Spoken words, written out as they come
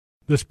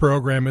This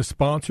program is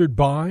sponsored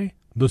by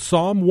the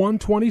Psalm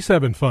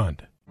 127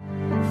 Fund.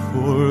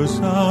 For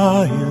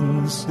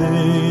Zion's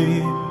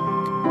sake,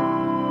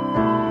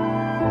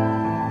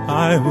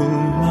 I will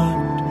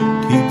not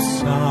keep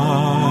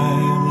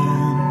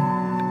silent.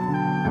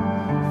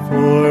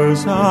 For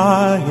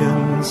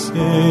Zion's sake,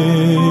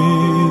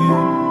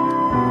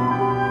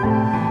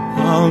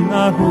 I'll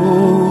not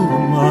hold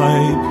my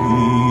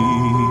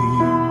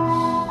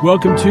peace.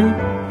 Welcome to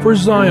For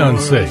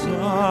Zion's Sake.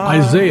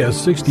 Isaiah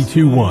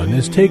 62:1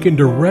 is taken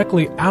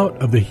directly out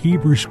of the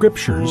Hebrew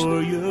Scriptures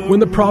when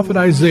the prophet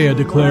Isaiah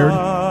declared,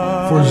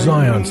 "For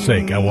Zion's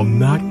sake I will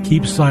not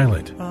keep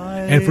silent,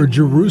 and for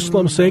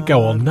Jerusalem's sake I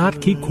will not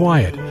keep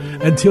quiet,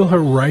 until her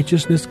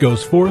righteousness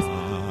goes forth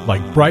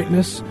like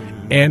brightness,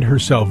 and her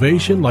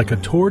salvation like a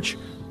torch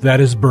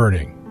that is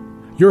burning."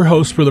 Your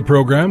hosts for the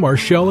program are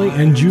Shelley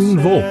and June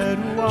Volk,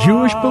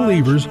 Jewish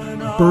believers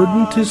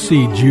burdened to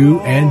see Jew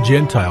and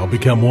Gentile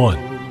become one.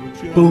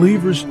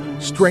 Believers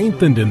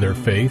strengthened in their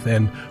faith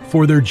and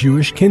for their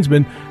Jewish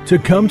kinsmen to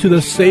come to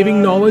the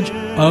saving knowledge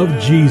of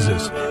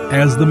Jesus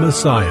as the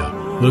Messiah,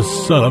 the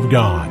Son of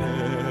God.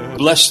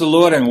 Bless the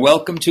Lord and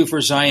welcome to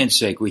For Zion's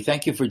Sake. We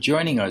thank you for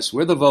joining us.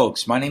 We're the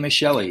Volks. My name is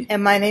Shelley.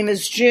 And my name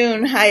is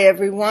June. Hi,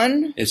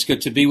 everyone. It's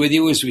good to be with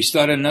you as we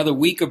start another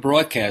week of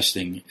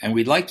broadcasting. And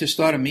we'd like to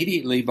start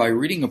immediately by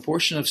reading a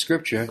portion of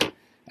Scripture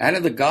out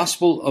of the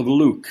Gospel of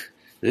Luke.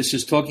 This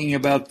is talking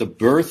about the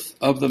birth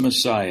of the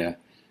Messiah,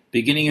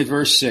 beginning at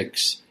verse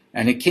 6.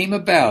 "And it came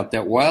about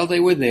that while they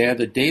were there,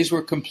 the days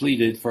were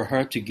completed for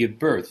her to give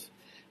birth.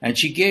 And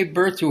she gave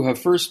birth to her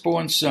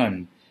firstborn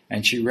son.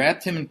 And she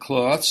wrapped him in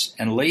cloths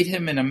and laid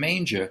him in a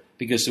manger,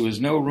 because there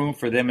was no room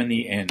for them in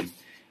the inn.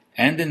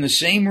 And in the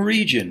same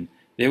region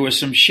there were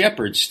some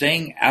shepherds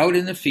staying out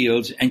in the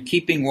fields and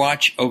keeping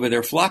watch over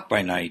their flock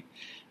by night.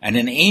 And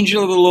an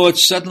angel of the Lord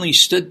suddenly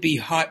stood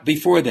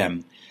before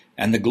them,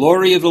 and the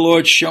glory of the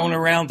Lord shone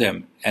around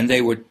them, and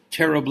they were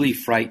terribly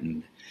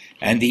frightened.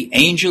 And the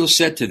angel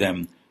said to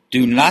them,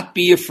 'Do not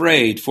be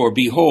afraid, for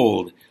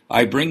behold,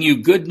 I bring you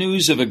good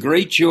news of a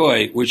great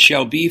joy, which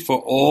shall be for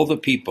all the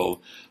people.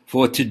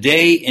 For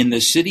today in the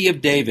city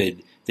of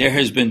David there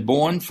has been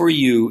born for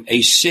you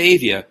a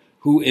Savior,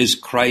 who is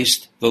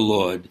Christ the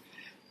Lord.'"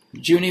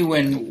 Junie,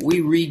 when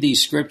we read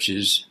these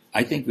scriptures,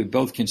 I think we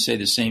both can say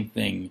the same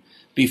thing.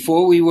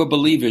 Before we were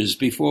believers,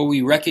 before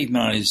we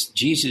recognized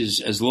Jesus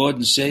as Lord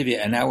and Savior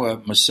and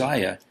our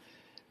Messiah,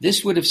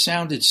 this would have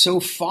sounded so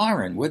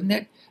foreign, wouldn't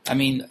it? I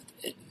mean,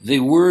 the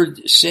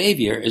word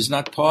Savior is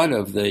not part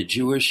of the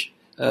Jewish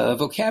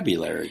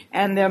vocabulary.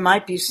 And there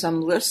might be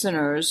some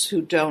listeners who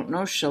don't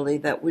know, Shelley,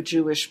 that we're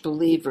Jewish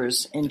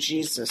believers in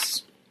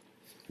Jesus.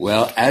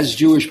 Well, as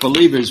Jewish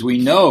believers, we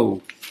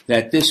know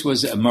that this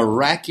was a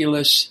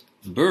miraculous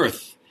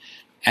birth.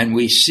 And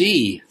we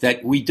see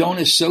that we don't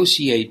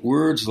associate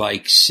words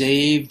like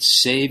saved,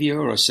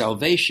 Savior, or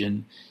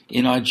salvation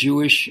in our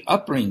Jewish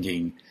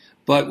upbringing.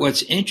 But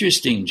what's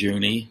interesting,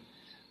 Junie,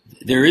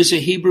 there is a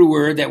Hebrew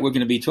word that we're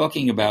going to be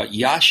talking about,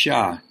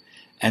 yasha,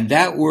 and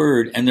that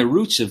word and the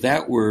roots of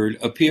that word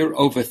appear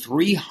over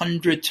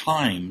 300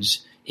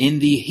 times in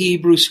the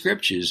Hebrew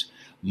Scriptures,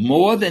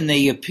 more than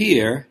they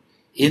appear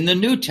in the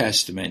New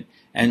Testament.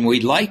 And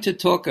we'd like to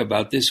talk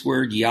about this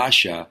word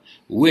yasha,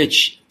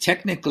 which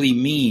technically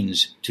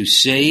means to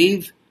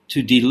save,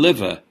 to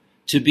deliver,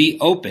 to be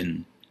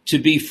open, to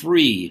be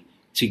free,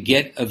 to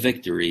get a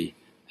victory.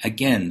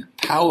 Again,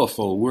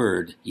 powerful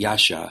word,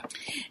 yasha.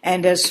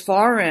 And as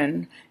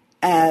foreign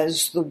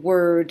as the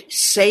word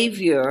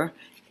Savior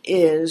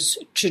is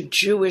to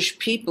Jewish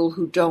people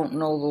who don't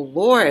know the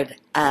Lord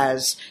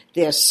as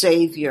their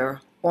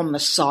Savior or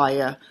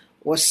Messiah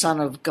or Son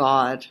of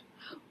God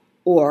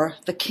or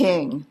the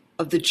King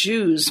of the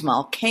Jews,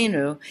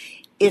 Malkeinu,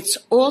 it's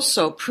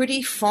also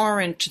pretty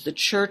foreign to the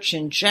church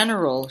in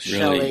general,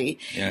 Shelley, Really?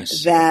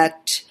 Yes.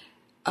 that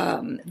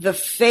the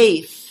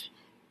faith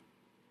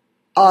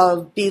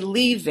of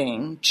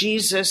believing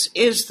Jesus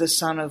is the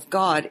Son of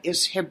God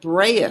is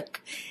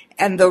Hebraic,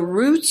 and the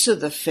roots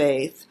of the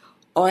faith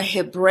are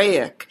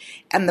Hebraic,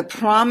 and the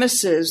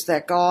promises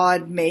that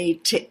God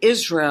made to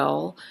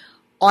Israel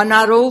are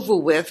not over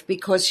with,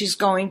 because he's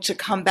going to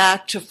come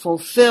back to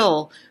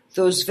fulfill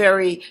those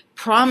very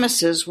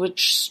promises,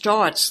 which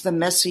starts the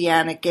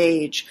Messianic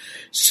age.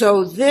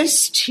 So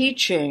this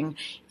teaching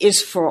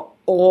is for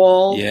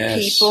all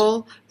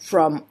people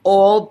from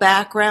all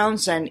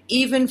backgrounds, and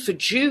even for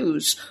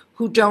Jews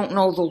who don't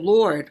know the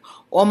Lord,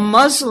 or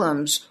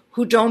Muslims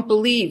who don't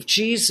believe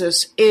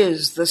Jesus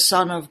is the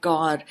Son of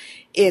God.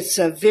 It's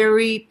a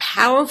very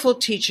powerful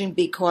teaching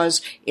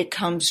because it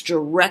comes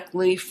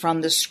directly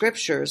from the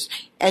Scriptures.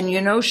 And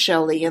you know,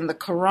 Shelley, in the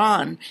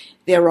Quran,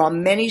 there are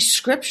many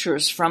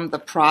scriptures from the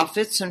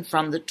prophets and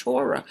from the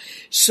Torah.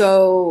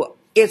 So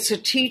it's a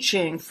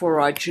teaching for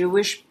our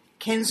Jewish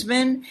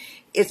kinsmen.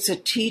 It's a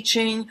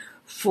teaching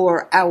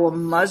for our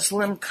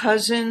Muslim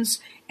cousins,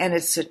 and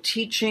it's a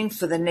teaching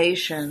for the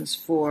nations,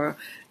 for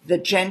the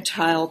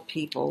Gentile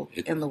people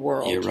in the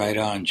world. You're right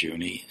on,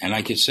 Junie. And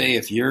I could say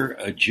if you're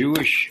a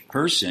Jewish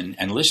person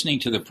and listening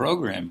to the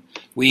program,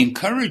 we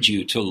encourage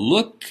you to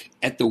look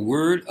at the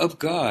Word of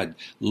God.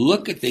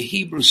 Look at the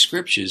Hebrew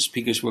Scriptures,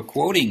 because we're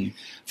quoting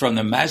from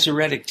the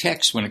Masoretic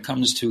text when it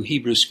comes to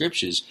Hebrew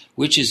Scriptures,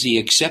 which is the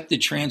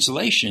accepted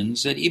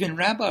translations that even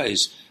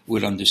rabbis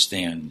would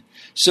understand.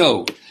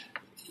 So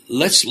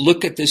let's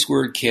look at this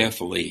word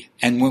carefully.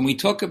 And when we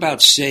talk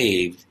about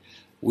saved,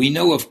 we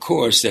know, of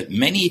course, that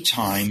many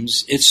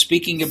times it's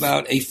speaking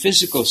about a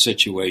physical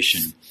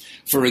situation.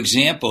 For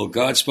example,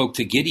 God spoke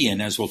to Gideon,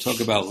 as we'll talk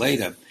about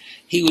later.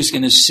 He was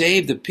going to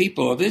save the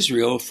people of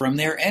Israel from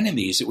their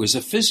enemies. It was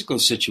a physical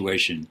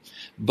situation.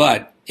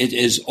 But it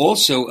is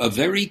also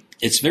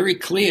it's very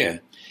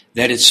clear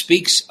that it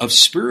speaks of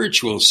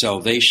spiritual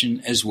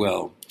salvation as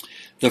well.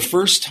 The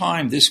first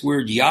time this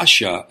word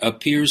Yasha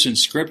appears in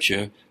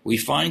Scripture, we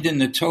find in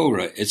the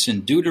Torah. It's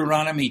in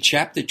Deuteronomy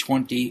chapter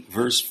 20,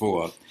 verse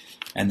 4.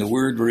 And the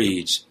word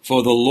reads,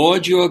 "For the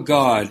Lord your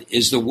God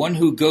is the one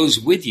who goes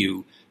with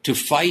you to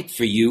fight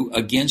for you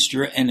against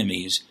your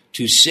enemies,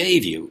 to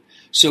save you."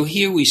 So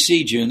here we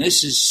see, June,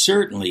 this is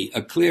certainly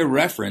a clear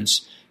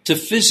reference to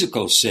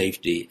physical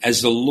safety,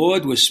 as the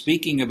Lord was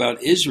speaking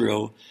about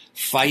Israel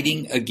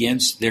fighting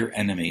against their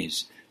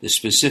enemies. The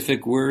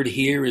specific word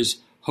here is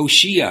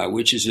Hoshea,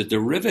 which is a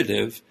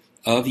derivative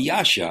of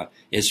Yasha.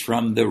 It's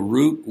from the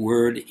root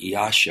word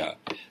Yasha.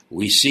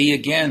 We see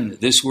again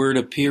this word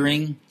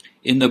appearing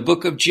in the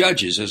book of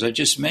Judges, as I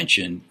just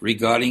mentioned,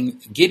 regarding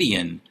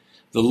Gideon.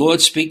 The Lord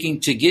speaking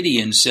to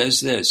Gideon says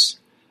this,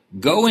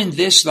 "Go in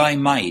this thy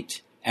might,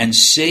 and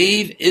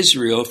save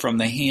Israel from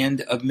the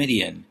hand of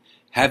Midian.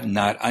 Have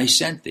not I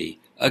sent thee?"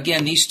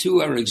 Again, these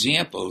two are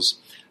examples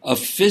of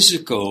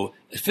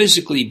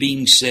physically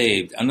being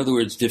saved. In other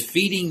words,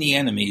 defeating the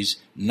enemies,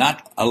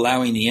 not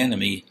allowing the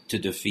enemy to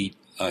defeat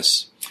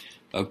us.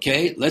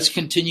 Okay, let's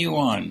continue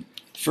on.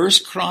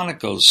 1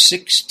 Chronicles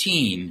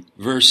 16,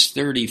 verse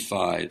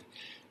 35.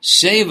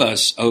 "Save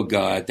us, O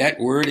God." That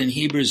word in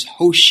Hebrew is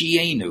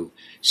Hoshienu.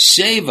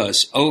 "Save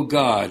us, O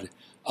God,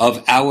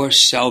 of our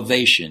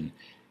salvation."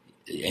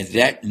 And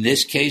that, in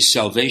this case,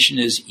 salvation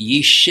is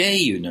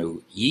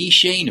Yishenu.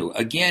 Yishenu.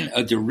 Again,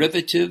 a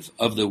derivative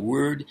of the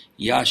word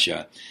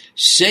Yasha.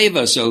 "Save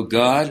us, O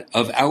God,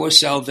 of our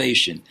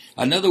salvation."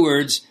 In other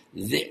words,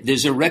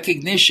 there's a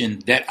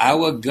recognition that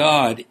our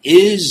God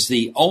is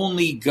the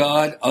only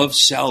God of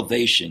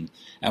salvation.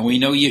 And we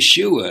know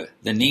Yeshua,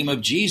 the name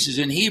of Jesus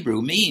in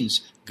Hebrew,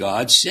 means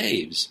God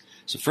saves.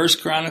 So 1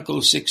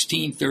 Chronicles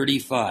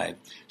 16:35.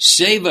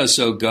 "Save us,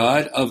 O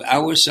God, of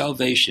our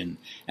salvation,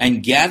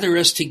 and gather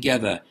us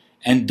together,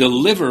 and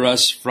deliver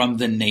us from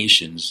the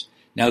nations."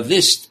 Now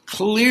this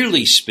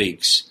clearly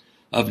speaks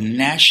of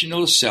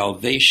national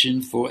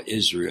salvation for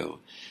Israel.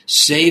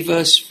 Save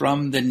us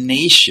from the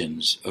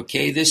nations.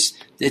 Okay,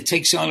 it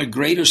takes on a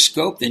greater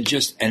scope than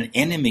just an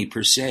enemy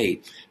per se.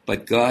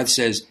 But God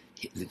says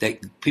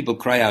that people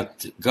cry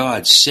out,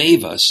 "God,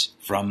 save us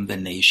from the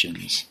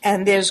nations."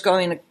 And there's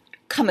going to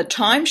come a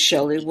time,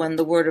 Shelley, when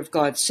the Word of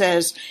God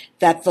says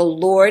that the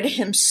Lord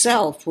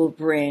himself will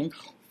bring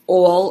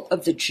all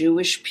of the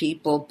Jewish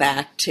people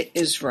back to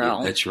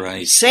Israel. That's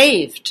right.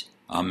 Saved.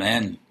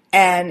 Amen.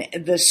 And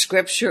the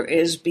scripture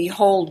is,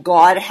 "Behold,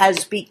 God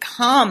has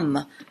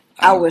become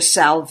our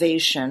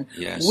salvation.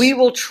 Yes. We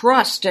will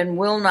trust and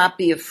will not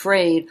be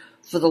afraid,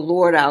 for the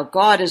Lord our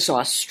God is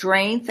our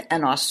strength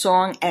and our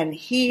song, and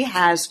he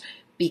has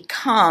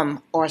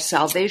become our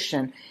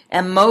salvation."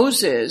 And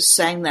Moses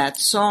sang that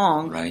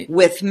song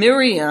with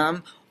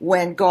Miriam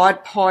when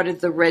God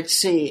parted the Red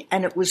Sea,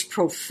 and it was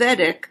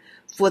prophetic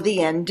for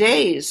the end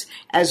days,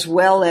 as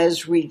well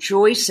as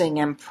rejoicing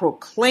and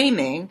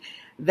proclaiming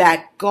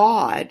that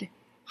God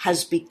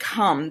has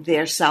become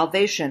their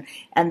salvation.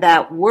 And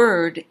that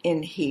word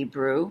in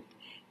Hebrew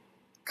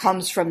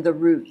comes from the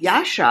root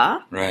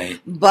Yasha,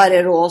 but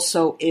it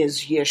also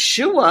is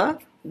Yeshua,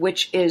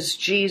 which is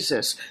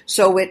Jesus.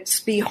 So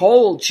it's,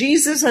 behold,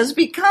 Jesus has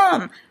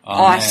become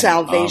our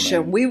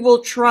salvation. Amen. We will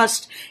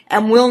trust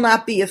and will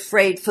not be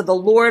afraid, for the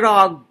Lord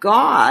our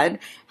God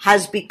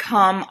has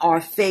become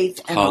our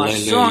faith and our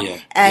song.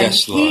 And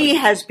yes, he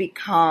has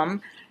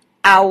become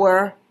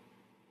our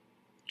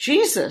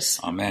Jesus.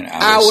 Amen.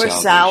 Our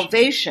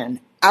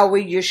salvation,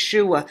 our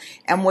Yeshua.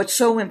 And what's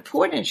so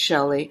important,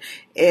 Shelley,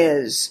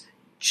 is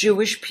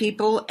Jewish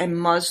people and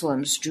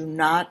Muslims do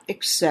not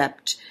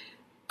accept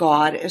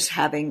God as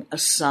having a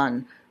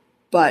son,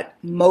 but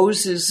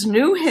Moses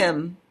knew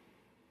him.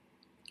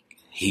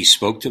 He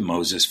spoke to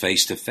Moses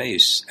face to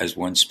face as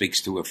one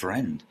speaks to a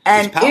friend.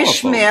 And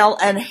Ishmael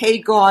and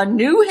Hagar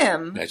knew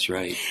him. That's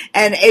right.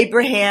 And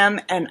Abraham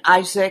and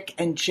Isaac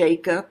and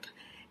Jacob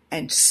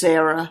and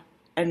Sarah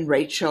and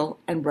Rachel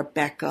and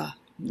Rebekah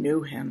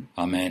knew him.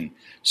 Amen.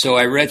 So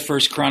I read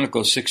 1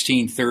 Chronicles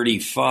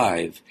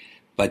 16:35,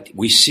 but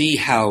we see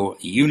how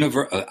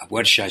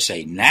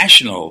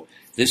national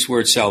this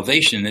word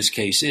salvation in this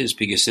case is,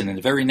 because in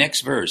the very next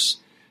verse,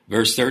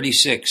 verse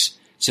 36,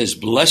 it says,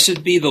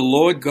 "Blessed be the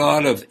Lord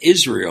God of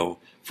Israel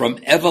from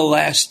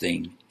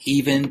everlasting,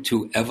 even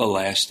to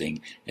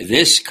everlasting.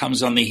 This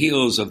comes on the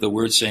heels of the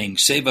word saying,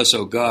 save us,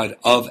 O God,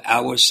 of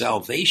our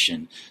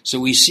salvation. So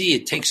we see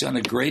it takes on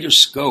a greater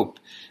scope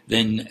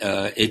than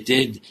it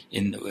did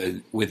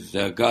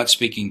with God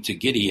speaking to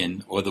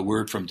Gideon, or the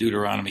word from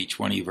Deuteronomy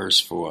 20, verse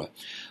 4.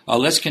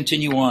 Let's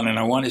continue on, and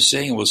I want to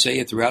say, and we'll say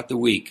it throughout the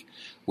week,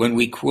 when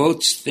we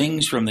quote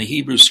things from the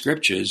Hebrew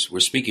Scriptures, we're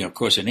speaking, of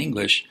course, in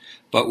English,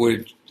 but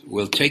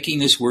we're taking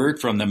this word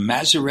from the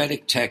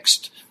Masoretic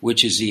text,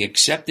 which is the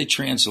accepted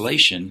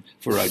translation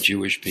for our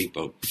Jewish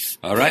people.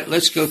 All right,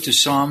 let's go to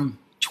Psalm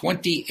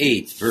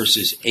 28,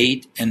 verses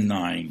 8 and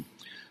 9.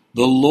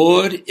 The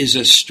Lord is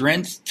a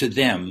strength to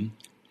them,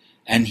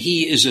 and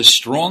he is a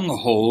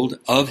stronghold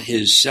of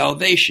his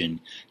salvation.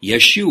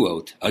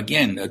 Yeshuot,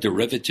 again, a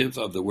derivative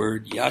of the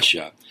word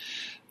Yasha.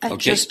 Okay.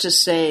 Just to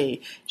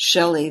say,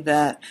 Shelley,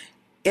 that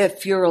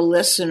if you're a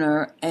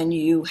listener and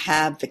you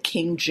have the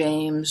King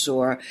James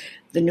or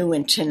the New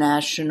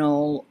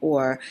International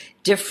or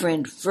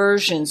different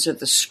versions of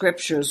the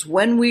Scriptures,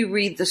 when we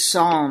read the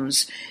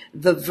Psalms,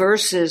 the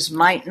verses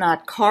might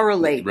not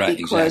correlate, right,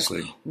 because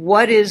exactly.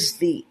 What is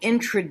the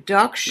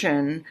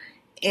introduction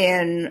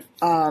in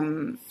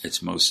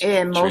most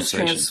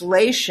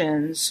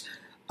translations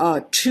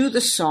to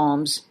the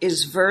Psalms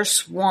is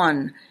verse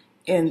 1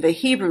 in the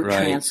Hebrew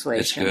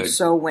translation.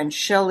 So when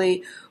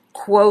Shelley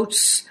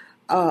quotes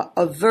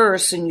a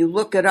verse and you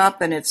look it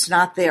up and it's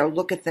not there,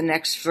 look at the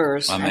next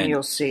verse. Amen. And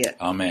you'll see it.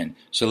 Amen.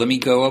 So let me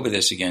go over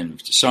this again.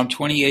 Psalm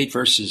 28,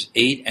 verses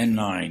 8 and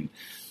 9.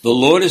 The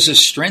Lord is a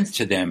strength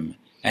to them,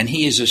 and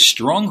he is a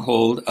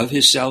stronghold of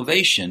his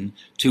salvation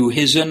to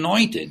his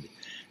anointed.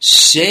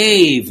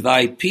 Save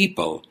thy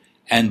people,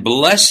 and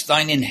bless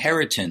thine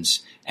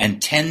inheritance,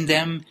 and tend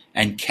them,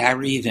 and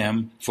carry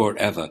them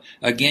forever.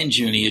 Again,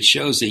 Junie, it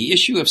shows the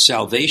issue of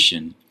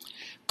salvation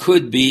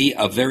could be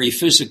a very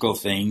physical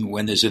thing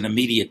when there's an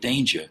immediate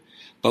danger.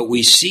 But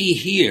we see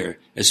here,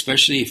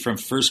 especially from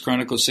 1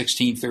 Chronicles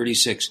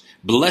 16:36,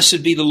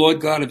 blessed be the Lord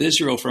God of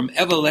Israel from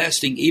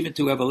everlasting even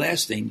to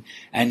everlasting.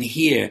 And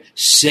here,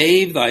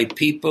 save thy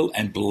people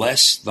and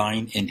bless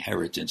thine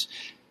inheritance.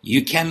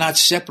 You cannot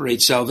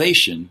separate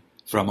salvation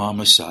from our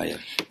Messiah.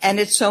 And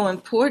it's so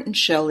important,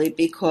 Shelley,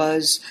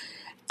 because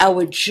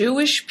our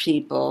Jewish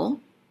people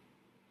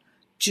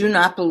do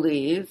not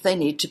believe they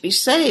need to be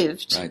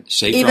saved. Right.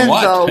 Saved from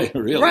what?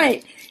 Really?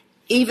 Right.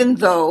 Even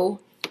though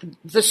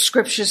the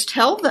Scriptures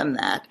tell them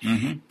that.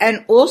 Mm-hmm.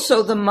 And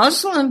also the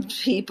Muslim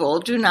people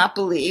do not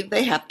believe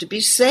they have to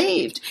be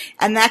saved.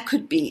 And that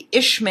could be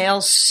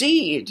Ishmael's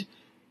seed,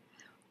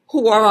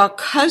 who are our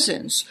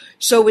cousins.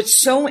 So it's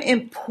so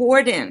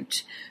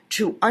important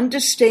to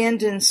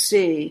understand and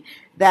see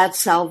that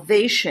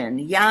salvation,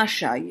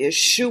 Yasha,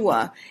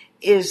 Yeshua,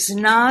 is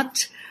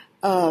not,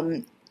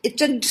 it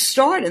didn't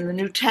start in the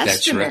New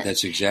Testament. That's right,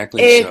 that's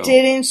exactly so. It so.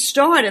 Didn't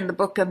start in the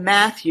book of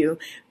Matthew,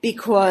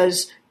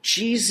 because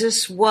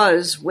Jesus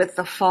was with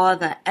the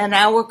Father and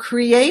our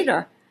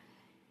Creator.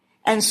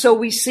 And so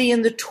we see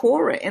in the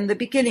Torah, in the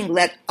beginning,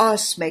 let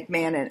us make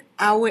man in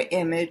our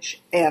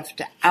image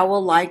after our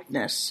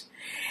likeness.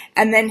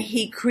 And then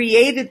he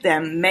created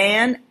them,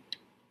 man,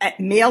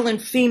 male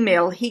and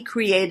female, he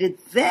created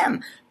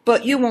them.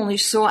 But you only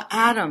saw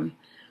Adam.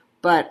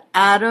 But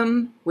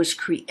Adam was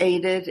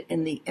created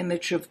in the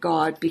image of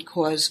God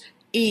because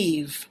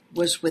Eve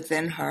was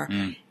within her.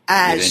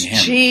 As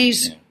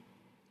Jesus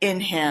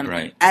in him,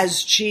 right.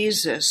 As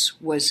Jesus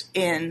was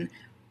in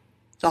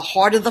the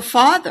heart of the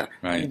Father,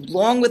 right.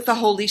 Along with the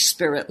Holy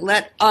Spirit.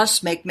 Let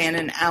us make man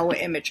in our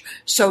image.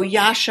 So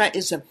Yasha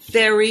is a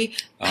very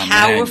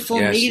powerful,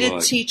 needed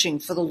Lord. Teaching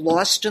for the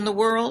lost in the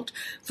world,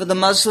 for the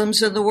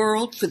Muslims in the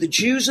world, for the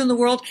Jews in the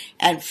world,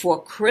 and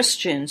for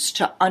Christians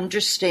to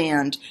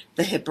understand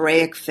the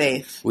Hebraic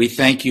faith. We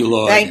thank you,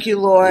 Lord. Thank you,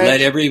 Lord.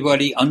 Let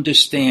everybody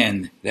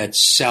understand that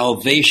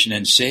salvation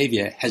and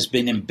Savior has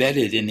been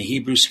embedded in the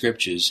Hebrew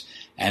Scriptures,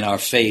 and our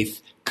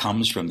faith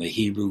comes from the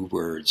Hebrew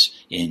words.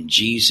 In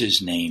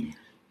Jesus' name,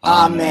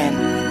 amen.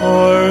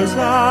 For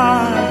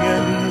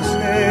Zion's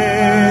sake.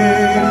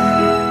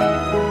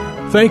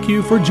 Thank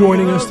you for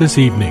joining us this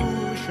evening.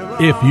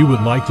 If you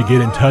would like to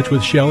get in touch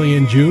with Shelley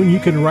and June, you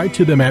can write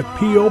to them at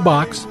P.O.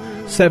 Box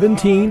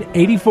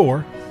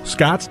 1784,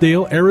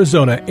 Scottsdale,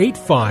 Arizona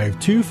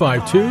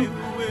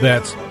 85252.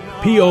 That's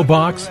P.O.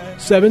 Box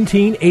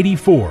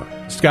 1784,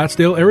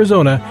 Scottsdale,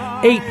 Arizona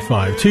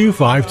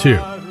 85252.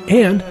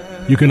 And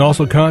you can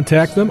also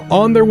contact them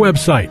on their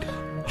website,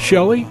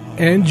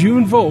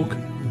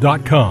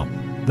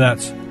 ShelleyandJuneVolk.com.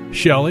 That's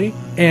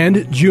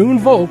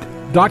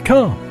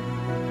ShelleyandJuneVolk.com.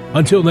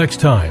 Until next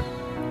time,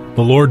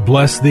 the Lord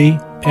bless thee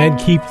and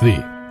keep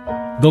thee.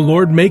 The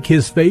Lord make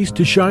his face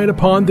to shine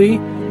upon thee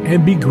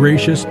and be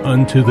gracious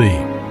unto thee.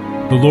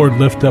 The Lord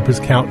lift up his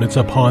countenance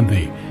upon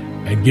thee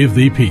and give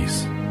thee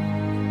peace.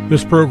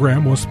 This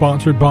program was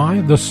sponsored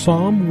by the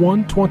Psalm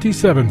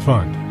 127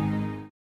 Fund.